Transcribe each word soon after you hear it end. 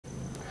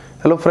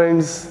Hello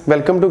friends,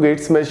 welcome to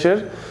Gates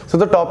Measure. So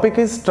the topic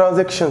is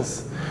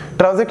transactions.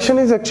 Transaction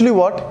is actually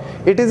what?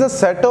 It is a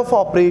set of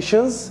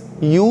operations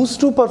used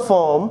to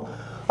perform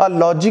a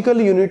logical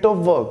unit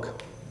of work.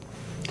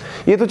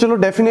 ये तो चलो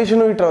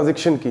definition हुई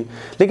transaction की,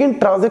 लेकिन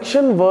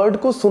transaction word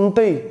को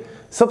सुनते ही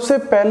सबसे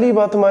पहली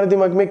बात हमारे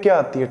दिमाग में क्या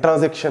आती है?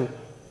 ट्रांजैक्शन,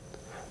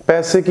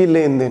 पैसे की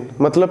लेन देन,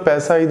 मतलब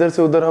पैसा इधर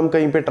से उधर हम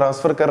कहीं पे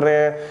ट्रांसफर कर रहे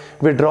हैं,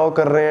 विड्रॉ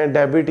कर रहे हैं,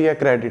 डेबिट या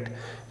credit.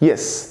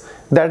 Yes,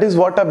 that is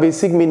what a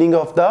basic meaning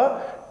of the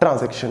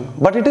transaction.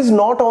 But it is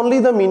not only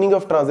the meaning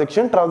of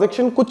transaction.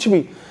 Transaction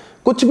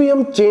कुछ भी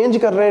हम चेंज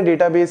कर रहे हैं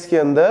डेटाबेस के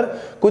अंदर,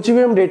 कुछ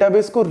भी हम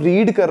डेटाबेस को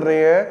रीड कर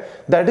रहे हैं,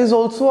 that is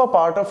also a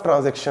part of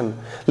transaction.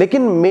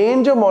 लेकिन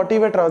मेन जो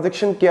मोटिव है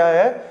ट्रांजेक्शन क्या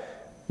है?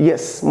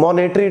 Yes,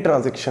 monetary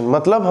transaction.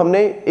 मतलब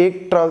हमने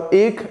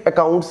एक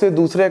अकाउंट से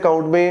दूसरे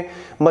अकाउंट में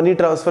मनी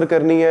ट्रांसफर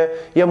करनी है,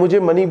 या मुझे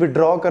मनी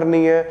विड्रॉ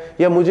करनी है,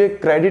 या मुझे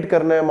क्रेडिट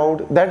करना है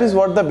amount. That is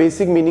what the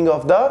basic meaning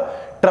of the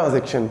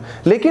transaction.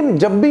 लेकिन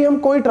जब भी हम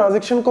कोई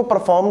ट्रांजैक्शन को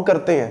परफॉर्म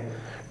करते हैं,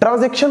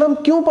 ट्रांजैक्शन हम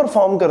क्यों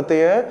परफॉर्म करते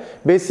हैं?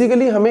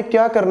 बेसिकली हमें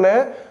क्या करना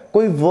है?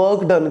 कोई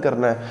वर्क डन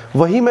करना है.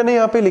 वही मैंने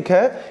यहां पे लिखा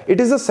है,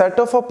 it is a set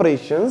of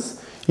operations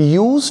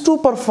used to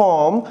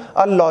perform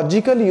a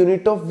logical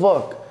unit of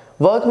work.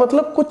 Work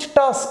मतलब कुछ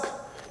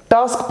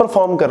टास्क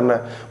परफॉर्म करना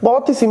है.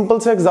 बहुत ही सिंपल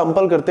सा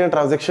एग्जांपल करते हैं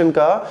ट्रांजैक्शन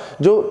का,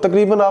 जो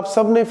तकरीबन आप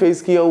सब ने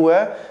फेस किया हुआ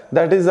है.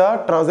 That is a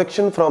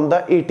transaction from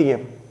the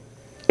ATM.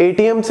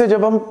 ATM से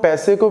जब हम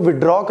पैसे को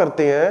विड्रॉ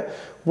करते हैं,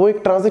 वो एक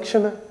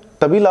ट्रांजैक्शन है.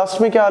 तभी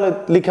लास्ट में क्या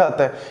लिखा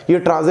आता है? ये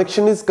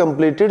ट्रांजैक्शन इज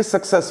कंप्लीटेड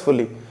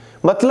सक्सेसफुली.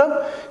 मतलब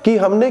कि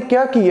हमने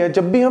क्या किया है,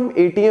 जब भी हम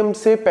एटीएम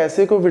से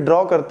पैसे को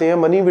विड्रॉ करते हैं,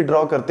 मनी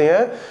विड्रॉ करते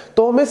हैं,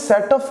 तो हमें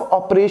सेट ऑफ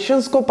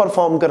ऑपरेशंस को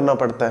परफॉर्म करना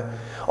पड़ता है.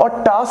 और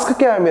टास्क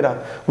क्या है मेरा?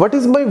 What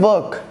is my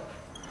work?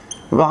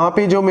 वहां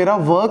पे जो मेरा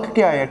वर्क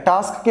क्या है,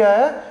 टास्क क्या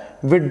है?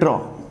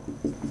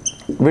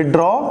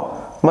 Withdraw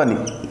money.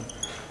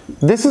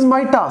 This is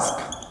my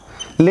task.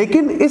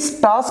 लेकिन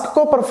इस टास्क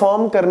को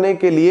परफॉर्म करने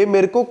के लिए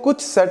मेरे को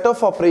कुछ सेट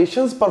ऑफ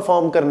ऑपरेशंस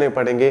परफॉर्म करने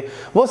पड़ेंगे.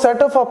 वो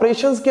सेट ऑफ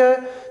ऑपरेशंस क्या है?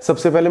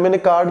 सबसे पहले मैंने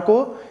कार्ड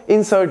को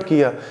इंसर्ट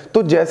किया,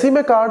 तो जैसे ही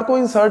मैं कार्ड को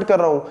इंसर्ट कर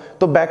रहा हूं,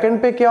 तो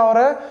बैकएंड पे क्या हो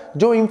रहा है?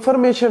 जो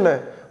इंफॉर्मेशन है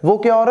वो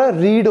क्या हो रहा है?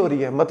 रीड हो रही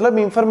है. मतलब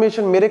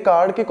इंफॉर्मेशन, मेरे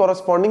कार्ड के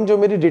कॉरस्पॉन्डिंग जो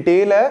मेरी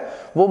डिटेल है,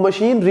 वो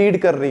मशीन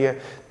रीड कर रही है,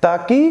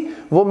 ताकि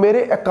वो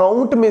मेरे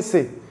अकाउंट में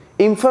से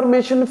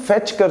इंफॉर्मेशन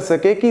फेच कर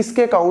सके कि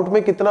इसके अकाउंट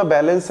में कितना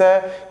बैलेंस है,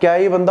 क्या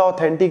ये बंदा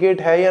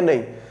ऑथेंटिकेट है या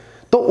नहीं.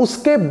 तो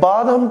उसके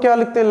बाद हम क्या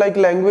लिखते हैं? लाइक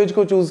लैंग्वेज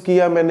को चूज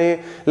किया मैंने.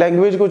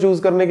 लैंग्वेज को चूज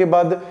करने के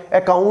बाद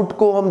अकाउंट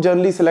को हम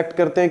जनरली सिलेक्ट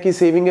करते हैं कि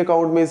सेविंग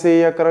अकाउंट में से,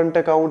 या करंट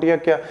अकाउंट, या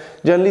क्या,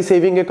 generally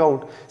saving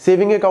account.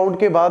 Saving account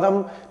के बाद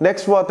हम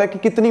नेक्स्ट वो आता है कि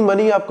कितनी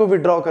मनी आपको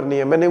विड्रॉ करनी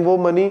है. मैंने वो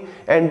मनी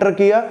एंटर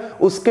किया.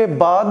 उसके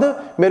बाद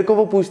मेरे को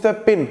वो पूछता है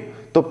पिन,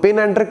 तो पिन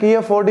एंटर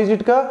किया 4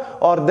 डिजिट का,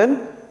 और then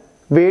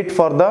wait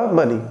for the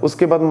money.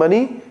 उसके बाद money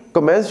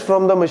commenced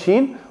from the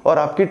machine, और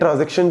आपकी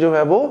ट्रांजैक्शन जो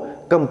है वो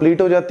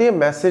कंप्लीट हो जाती है.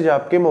 मैसेज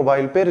आपके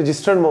मोबाइल पे,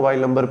 रजिस्टर्ड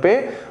मोबाइल नंबर पे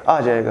आ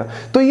जाएगा.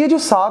 तो ये जो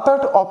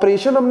 7-8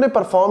 ऑपरेशन हमने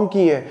परफॉर्म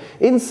किए हैं,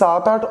 इन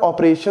 7-8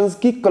 ऑपरेशंस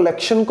की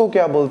कलेक्शन को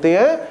क्या बोलते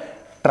हैं?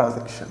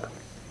 ट्रांजैक्शन.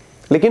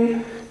 लेकिन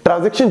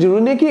ट्रांजैक्शन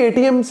जरूरी नहीं कि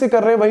एटीएम से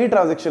कर रहे हैं वही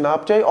ट्रांजैक्शन.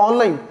 आप चाहे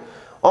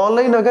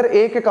ऑनलाइन अगर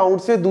एक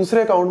अकाउंट से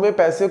दूसरे अकाउंट में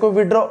पैसे को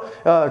विड्रॉ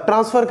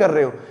ट्रांसफर कर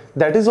रहे हो,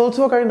 that is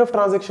also a kind of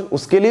transaction.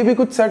 उसके लिए भी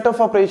कुछ सेट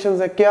ऑफ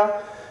ऑपरेशंस है. क्या?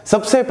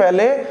 सबसे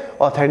पहले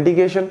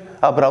ऑथेंटिकेशन.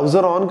 आप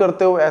ब्राउजर ऑन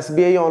करते हो,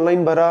 एसबीआई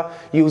ऑनलाइन भरा,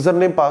 यूजर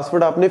नेम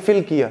पासवर्ड आपने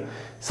फिल किया.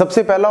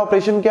 सबसे पहला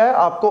ऑपरेशन क्या है?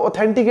 आपको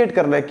ऑथेंटिकेट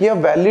करना है कि आप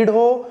वैलिड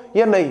हो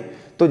या नहीं.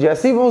 तो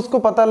जैसे ही वो उसको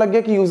पता लग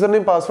गया कि यूजर ने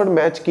पासवर्ड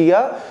मैच किया,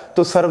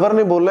 तो सर्वर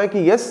ने बोलना है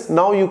कि yes,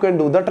 now you can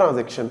do the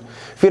transaction.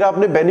 फिर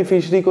आपने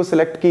बेनिफिशियरी को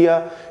सिलेक्ट किया.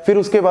 फिर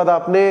उसके बाद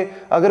आपने,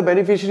 अगर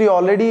बेनिफिशियरी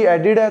ऑलरेडी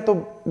एडिड है तो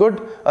गुड,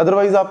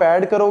 अदरवाइज आप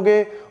ऐड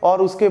करोगे.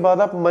 और उसके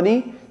बाद आप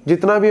मनी,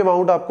 जितना भी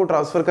अमाउंट आपको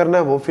ट्रांसफर करना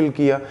है वो फिल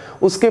किया.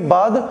 उसके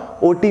बाद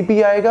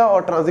ओटीपी आएगा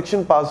और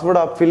ट्रांजैक्शन पासवर्ड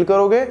आप फिल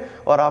करोगे,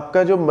 और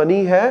आपका जो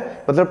मनी है,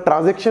 मतलब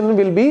transaction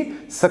will be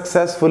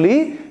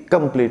successfully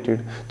completed.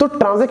 तो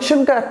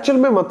ट्रांजैक्शन का एक्चुअल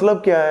में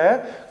मतलब क्या है?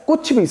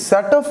 कुछ भी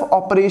सेट ऑफ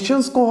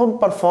ऑपरेशंस को हम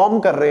परफॉर्म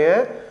कर रहे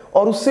हैं,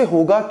 और उससे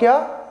होगा क्या?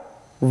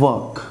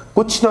 वर्क.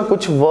 कुछ ना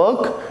कुछ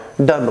वर्क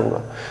डन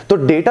होगा. तो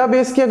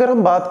डेटाबेस की अगर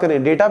हम बात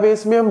करें,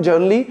 डेटाबेस में हम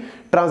जनरली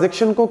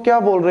ट्रांजैक्शन को क्या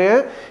बोल रहे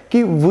हैं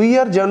कि वी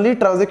आर जनरली,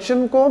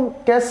 ट्रांजैक्शन को हम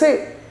कैसे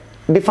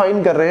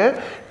डिफाइन कर रहे हैं?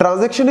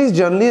 Transaction is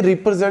generally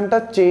represent a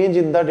change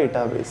in the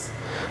database.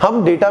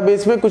 हम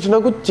डेटाबेस में कुछ ना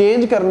कुछ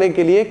चेंज करने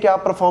के लिए क्या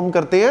परफॉर्म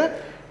करते हैं?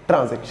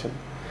 ट्रांजैक्शन.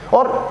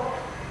 और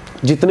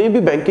जितने भी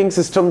बैंकिंग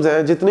सिस्टम्स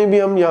हैं, जितने भी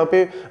हम यहाँ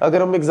पे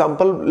अगर हम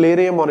एग्जांपल ले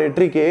रहे हैं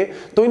मॉनेटरी के,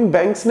 तो इन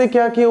बैंक्स ने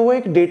क्या किया हुआ है?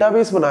 एक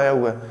डेटाबेस बनाया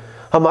हुआ है.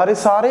 हमारे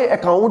सारे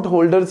अकाउंट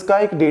होल्डर्स का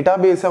एक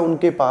डेटाबेस है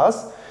उनके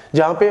पास,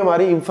 जहां पे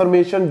हमारी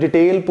इंफॉर्मेशन,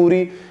 डिटेल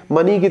पूरी,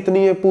 मनी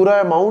कितनी है, पूरा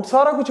अमाउंट,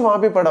 सारा कुछ वहां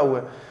पे पड़ा हुआ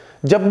है.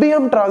 जब भी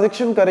हम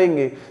ट्रांजैक्शन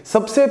करेंगे,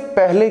 सबसे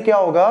पहले क्या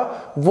होगा?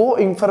 वो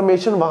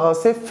इंफॉर्मेशन वहां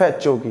से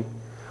फैच होगी,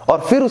 और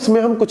फिर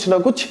उसमें हम कुछ ना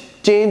कुछ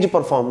चेंज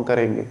परफॉर्म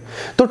करेंगे.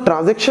 तो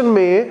ट्रांजैक्शन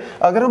में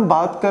अगर हम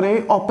बात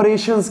करें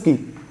ऑपरेशंस की,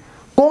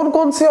 कौन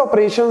कौन से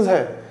ऑपरेशंस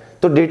हैं?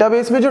 तो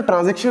डेटाबेस में जो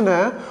ट्रांजैक्शन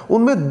है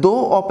उनमें दो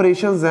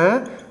ऑपरेशंस हैं,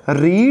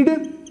 read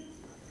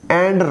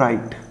and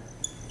right.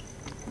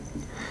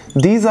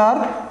 These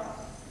are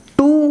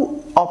to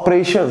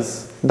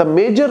operations, the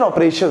major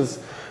operations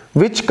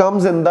which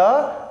comes in the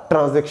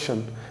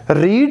transaction,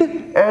 read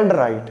and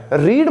right.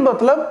 Read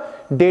मतलब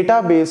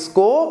डेटाबेस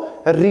को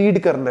रीड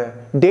करना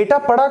है। डेटा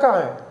पड़ा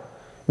कहां है?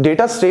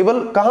 डेटा स्टेबल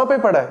कहां पे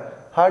पड़ा है?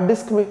 हार्ड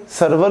डिस्क में।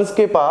 सर्वर्स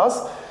के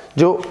पास,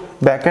 जो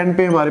बैकएंड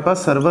पे हमारे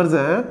पास सर्वर्स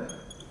हैं,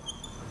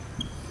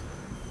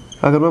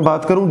 अगर मैं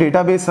बात करूं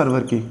डेटाबेस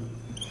सर्वर की,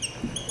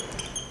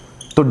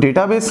 तो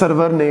डेटाबेस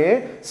सर्वर ने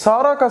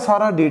सारा का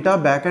सारा डेटा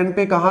बैकएंड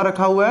पे कहां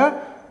रखा हुआ है?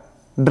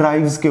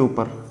 ड्राइव्स के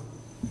ऊपर,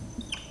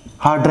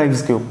 हार्ड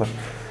ड्राइव्स के ऊपर।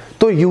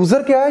 तो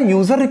यूजर क्या है?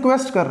 यूजर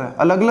रिक्वेस्ट कर रहा है,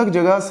 अलग अलग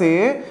जगह से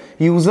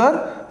यूजर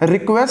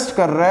रिक्वेस्ट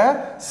कर रहा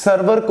है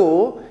सर्वर को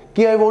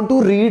कि I want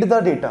to read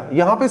the data.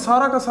 यहां पे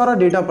सारा का सारा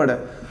डेटा पड़ा है,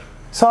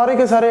 सारे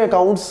के सारे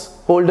अकाउंट्स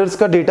होल्डर्स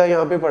का डेटा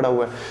यहां पे पड़ा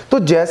हुआ है। तो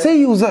जैसे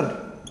यूजर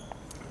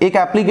एक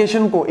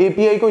एप्लीकेशन को,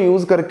 एपीआई को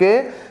यूज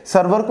करके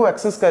सर्वर को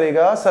एक्सेस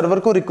करेगा, सर्वर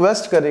को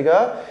रिक्वेस्ट करेगा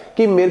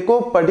कि मेरे को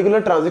पर्टिकुलर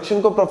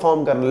ट्रांजैक्शन को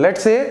परफॉर्म करना है,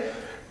 लेट्स से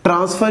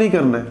ट्रांसफर ही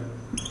करना है,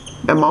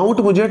 अमाउंट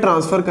मुझे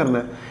ट्रांसफर करना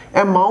है।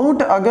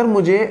 अमाउंट अगर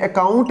मुझे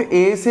अकाउंट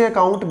ए से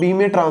अकाउंट बी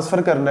में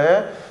ट्रांसफर करना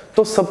है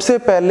तो सबसे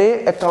पहले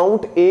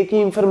अकाउंट ए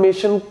की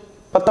इंफॉर्मेशन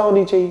पता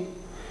होनी चाहिए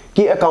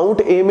कि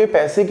अकाउंट ए में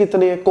पैसे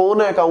कितने हैं,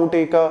 कौन है अकाउंट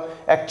ए का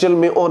एक्चुअल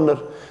में ओनर।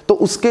 तो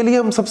उसके लिए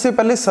हम सबसे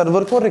पहले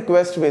सर्वर को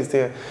रिक्वेस्ट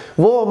भेजते हैं,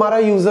 वो हमारा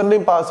यूजर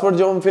नेम पासवर्ड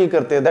जो हम फिल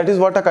करते हैं, that is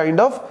what a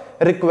kind of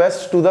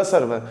request to the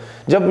server.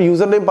 जब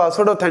यूजर नेम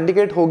पासवर्ड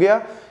ऑथेंटिकेट हो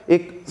गया,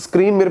 एक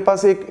स्क्रीन मेरे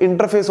पास, एक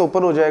इंटरफेस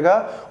ओपन हो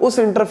जाएगा, उस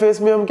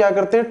इंटरफेस में हम क्या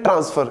करते हैं?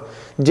 ट्रांसफर।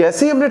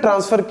 जैसे ही हमने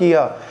ट्रांसफर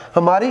किया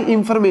हमारी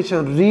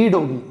इंफॉर्मेशन रीड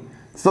होगी।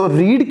 सो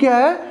रीड क्या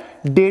है?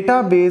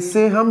 डेटाबेस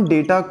से हम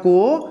डेटा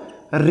को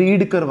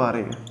रीड करवा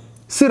रहे हैं,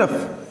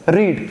 सिर्फ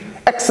रीड।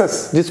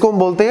 एक्सेस जिसको हम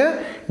बोलते हैं,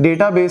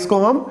 डेटाबेस को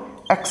हम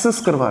एक्सेस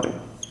करवा रहे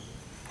हैं।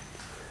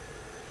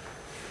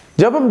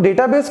 जब हम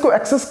डेटाबेस को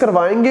एक्सेस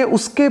करवाएंगे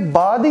उसके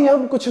बाद ही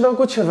हम कुछ ना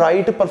कुछ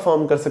राइट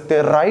परफॉर्म कर सकते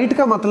हैं। राइट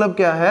का मतलब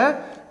क्या है?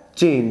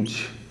 चेंज।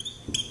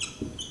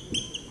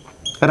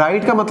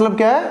 राइट का मतलब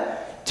क्या है?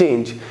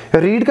 चेंज।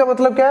 रीड का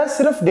मतलब क्या है?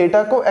 सिर्फ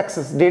डेटा को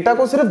एक्सेस, डेटा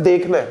को सिर्फ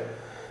देखना है।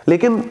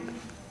 लेकिन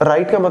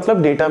राइट का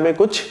मतलब डेटा में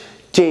कुछ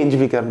चेंज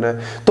भी करना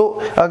है।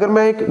 तो अगर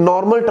मैं एक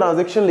नॉर्मल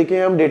ट्रांजैक्शन लिखे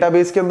हम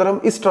डेटाबेस के अंदर,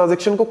 हम इस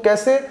ट्रांजैक्शन को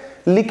कैसे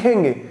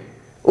लिखेंगे?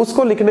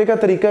 उसको लिखने का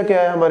तरीका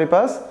क्या है हमारे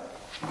पास?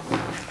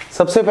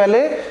 सबसे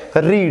पहले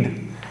रीड,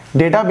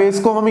 डेटाबेस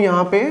को हम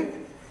यहां पे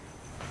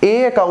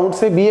ए अकाउंट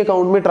से बी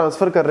अकाउंट में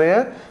ट्रांसफर कर रहे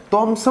हैं, तो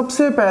हम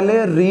सबसे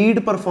पहले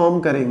रीड परफॉर्म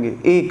करेंगे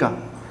ए का।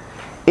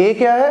 ए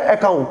क्या है?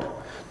 अकाउंट।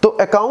 तो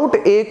अकाउंट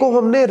ए को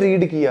हमने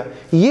रीड किया।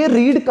 ये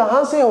रीड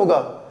कहां से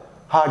होगा?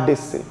 हार्ड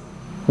डिस्क से।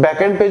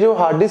 बैकएंड पे जो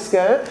हार्ड डिस्क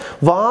है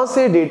वहां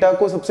से डेटा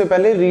को सबसे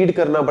पहले रीड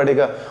करना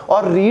पड़ेगा,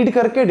 और रीड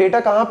करके डेटा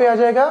कहां पे आ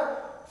जाएगा?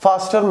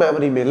 फास्टर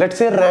मेमोरी में, लेट्स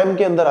से रैम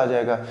के अंदर आ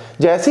जाएगा।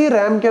 जैसे ही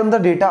रैम के अंदर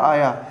डेटा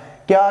आया,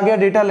 क्या आ गया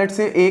डेटा? लेट्स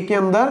से ए के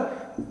अंदर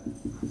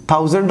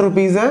 1000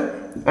 रुपीज है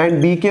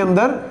एंड बी के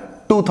अंदर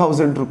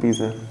 2000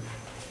 रुपीज है।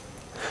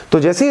 तो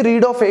जैसे ही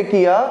रीड ऑफ ए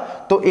किया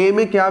तो ए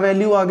में क्या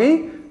वैल्यू आ गई?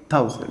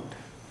 1000।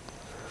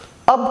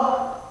 अब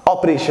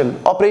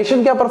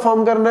ऑपरेशन क्या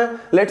परफॉर्म करना है?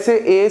 लेट्स से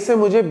ए से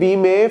मुझे बी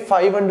में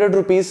 500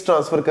 रुपीज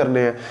ट्रांसफर करने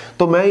हैं,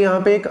 तो मैं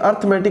यहां पे एक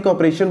अर्थमेटिक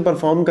ऑपरेशन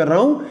परफॉर्म कर रहा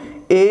हूं,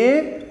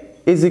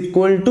 ए is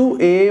equal to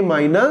A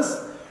minus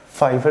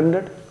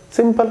 500।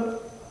 Simple.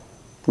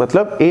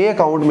 मतलब ए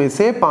अकाउंट में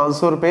से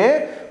 500 रुपए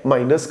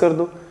माइनस कर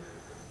दो।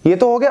 ये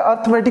तो हो गया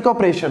अर्थमेटिक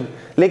ऑपरेशन।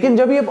 लेकिन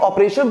जब ये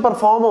ऑपरेशन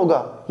परफॉर्म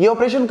होगा, ये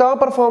ऑपरेशन कहां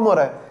परफॉर्म हो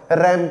रहा है?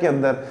 रैम के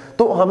अंदर।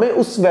 तो हमें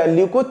उस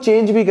वैल्यू को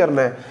चेंज भी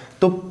करना है,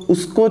 तो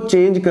उसको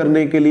चेंज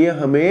करने के लिए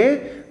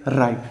हमें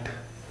राइट,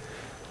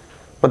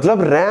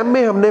 मतलब रैम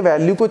में हमने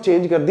वैल्यू को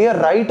चेंज कर दिया,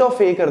 राइट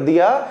ऑफ ए कर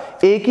दिया।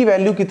 ए की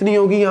वैल्यू कितनी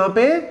होगी यहां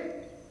पे?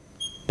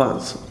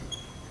 500,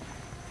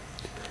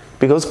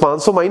 बिकॉज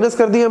 500 माइनस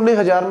कर दिया हमने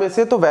 1000 में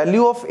से, तो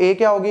वैल्यू ऑफ ए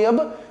क्या होगी अब?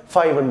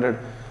 500।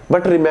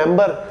 But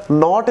remember,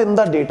 not in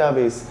the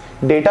database.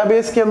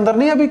 Database के अंदर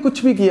नहीं अभी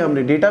कुछ भी किया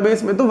हमने,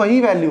 डेटाबेस में तो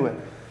वही वैल्यू है।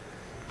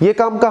 ये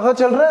काम कहां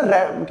चल रहा है?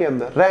 रैम के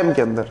अंदर। रैम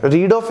के अंदर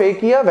रीड ऑफ ए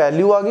किया,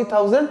 वैल्यू आ गई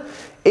 1000,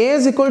 ए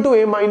is equal to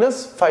A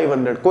minus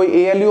 500। कोई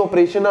एएलयू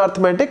ऑपरेशन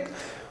अर्थमेटिक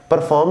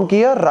परफॉर्म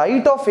किया,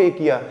 राइट ऑफ ए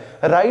किया।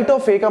 राइट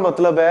ऑफ ए का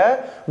मतलब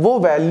है वो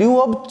वैल्यू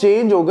अब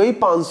चेंज हो गई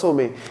 500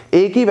 में,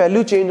 ए की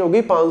वैल्यू चेंज हो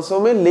गई 500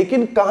 में,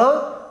 लेकिन कहां?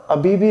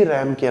 अभी भी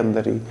रैम के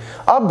अंदर ही।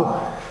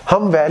 अब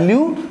हम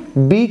वैल्यू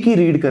बी की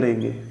रीड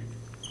करेंगे,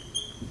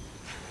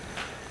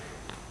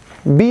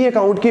 बी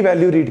अकाउंट की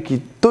वैल्यू रीड की,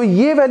 तो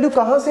ये वैल्यू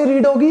कहां से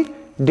रीड होगी?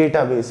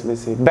 डेटाबेस में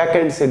से,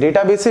 बैकएंड से।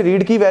 डेटाबेस से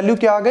रीड की वैल्यू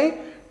क्या आ गई?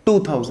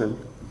 2000।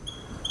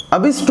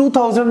 अब इस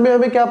 2000 में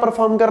हमें क्या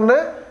परफॉर्म करना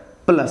है?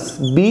 Plus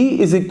b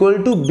is equal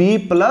to be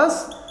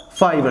plus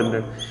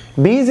 500।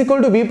 b is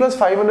equal to be plus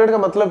 500 का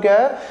मतलब क्या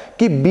है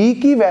कि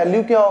b की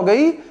वैल्यू क्या हो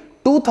गई?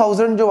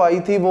 2000 जो आई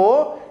थी वो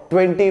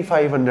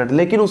 2500,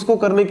 लेकिन उसको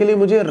करने के लिए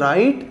मुझे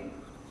राइट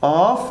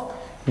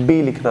ऑफ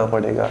बी लिखना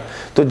पड़ेगा।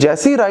 तो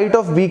जैसे ही राइट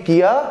ऑफ बी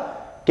किया,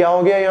 क्या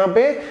हो गया यहाँ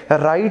पे,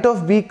 राइट ऑफ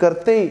बी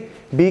करते ही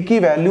बी की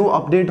वैल्यू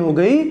अपडेट हो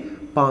गई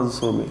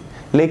 500 में।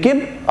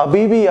 लेकिन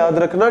अभी भी याद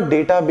रखना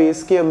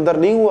डेटाबेस के अंदर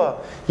नहीं हुआ,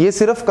 ये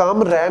सिर्फ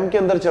काम रैम के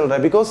अंदर चल रहा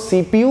है, बिकॉज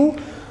सीपीयू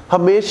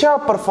हमेशा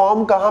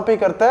परफॉर्म कहां पे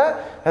करता है,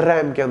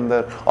 रैम के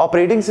अंदर।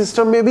 ऑपरेटिंग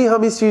सिस्टम में भी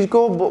हम इस चीज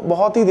को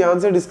बहुत ही ध्यान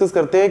से डिस्कस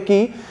करते हैं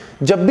कि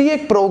जब भी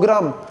एक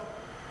प्रोग्राम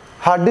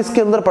हार्ड डिस्क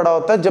के अंदर पड़ा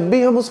होता है, जब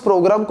भी हम उस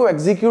प्रोग्राम को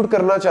एग्जीक्यूट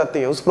करना चाहते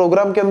हैं, उस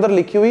प्रोग्राम के अंदर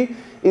लिखी हुई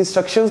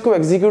इंस्ट्रक्शंस को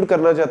एग्जीक्यूट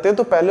करना चाहते हैं,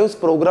 तो पहले उस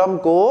प्रोग्राम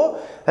को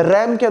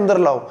रैम के अंदर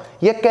लाओ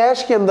या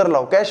कैश के अंदर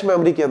लाओ, कैश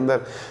मेमोरी के अंदर।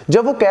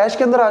 जब वो कैश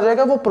के अंदर आ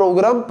जाएगा, वो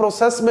प्रोग्राम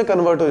प्रोसेस में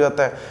कन्वर्ट हो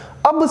जाता है।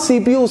 अब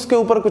सीपीयू उसके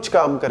ऊपर कुछ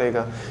काम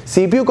करेगा।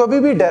 सीपीयू कभी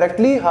भी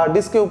डायरेक्टली हार्ड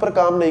डिस्क के ऊपर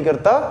काम नहीं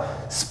करता,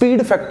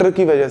 स्पीड फैक्टर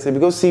की वजह से,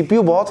 बिकॉज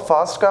सीपीयू बहुत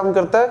फास्ट काम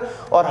करता है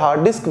और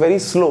हार्ड डिस्क वेरी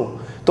स्लो।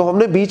 तो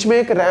हमने बीच में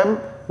एक रैम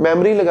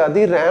मेमोरी लगा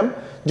दी, रैम,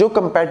 जो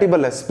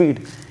कंपैटिबल है स्पीड।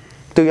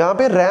 तो यहाँ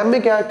पे रैम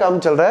में क्या काम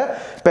चल रहा है,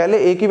 पहले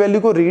ए की वैल्यू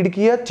को रीड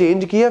किया,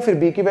 चेंज किया, फिर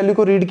बी की वैल्यू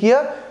को रीड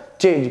किया,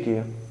 चेंज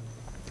किया।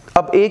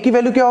 अब ए की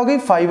वैल्यू क्या हो गई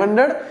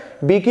 500,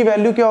 बी की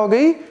वैल्यू क्या हो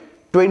गई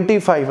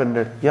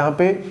 2500, यहाँ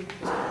पे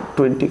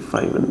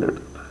 2500,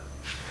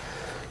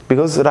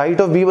 बिकॉज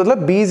राइट ऑफ बी मतलब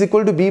B is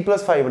equal to be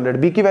plus 500,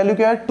 B की वैल्यू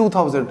क्या है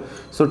 2000,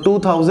 सो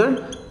 2000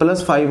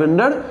 प्लस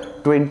 500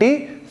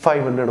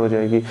 2500 हो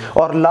जाएगी।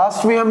 और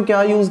लास्ट में हम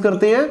क्या यूज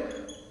करते हैं,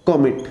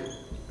 कॉमिट।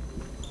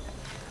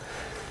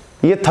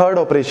 ये थर्ड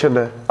ऑपरेशन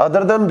है,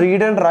 other than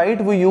read and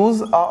right we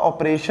use a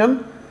operation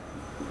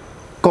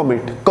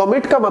commit.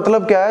 Commit का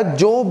मतलब क्या है,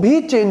 जो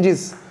भी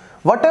चेंजेस,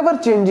 व्हाटएवर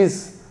चेंजेस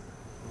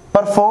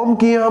परफॉर्म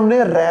किए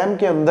हमने रैम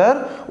के अंदर,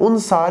 उन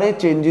सारे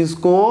चेंजेस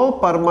को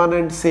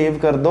परमानेंट सेव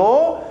कर दो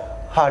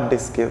हार्ड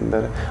डिस्क के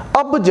अंदर।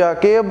 अब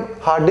जाके अब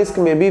हार्ड डिस्क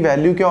में भी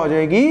वैल्यू क्या हो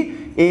जाएगी,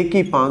 ए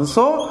की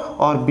 500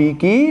 और बी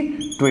की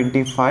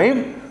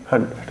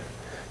 2500।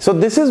 So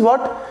this is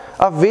what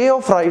a way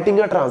of writing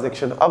a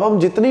transaction. अब हम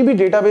जितनी भी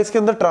डेटाबेस के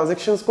अंदर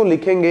ट्रांजैक्शंस को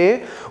लिखेंगे,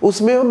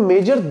 उसमें हम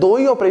मेजर दो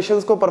ही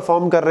ऑपरेशंस को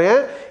परफॉर्म कर रहे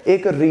हैं,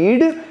 एक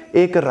रीड,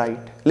 एक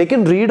राइट।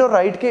 लेकिन रीड और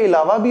राइट के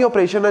अलावा भी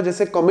ऑपरेशन है,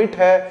 जैसे कमिट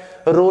है,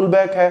 रोल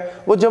बैक है,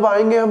 वो जब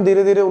आएंगे हम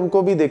धीरे धीरे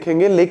उनको भी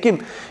देखेंगे। लेकिन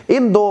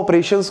इन दो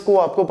ऑपरेशंस को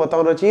आपको पता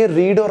होना चाहिए।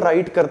 रीड और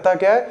राइट करता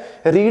क्या है,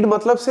 रीड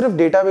मतलब सिर्फ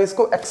डेटाबेस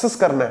को एक्सेस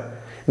करना है,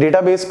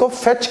 डेटाबेस को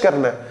फेच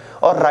करना है,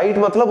 और राइट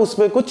मतलब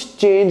उसमें कुछ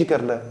चेंज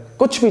करना है,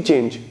 कुछ भी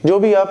चेंज, जो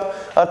भी आप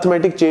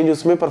अर्थमेटिक चेंज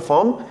उसमें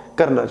परफॉर्म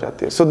करना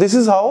चाहते हैं। So this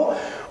is how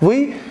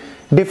we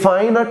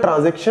define a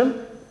transaction.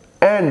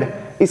 And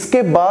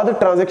इसके बाद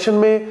ट्रांजैक्शन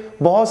में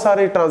बहुत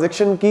सारे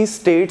ट्रांजैक्शन की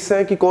स्टेट्स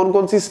हैं, कि कौन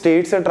कौन सी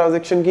स्टेट्स हैं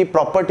ट्रांजैक्शन की,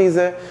 प्रॉपर्टीज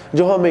हैं,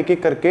 जो हम एक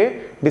एक करके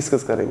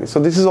डिस्कस करेंगे। So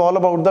this is all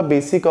about the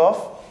basic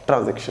of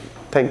transaction.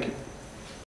 Thank you.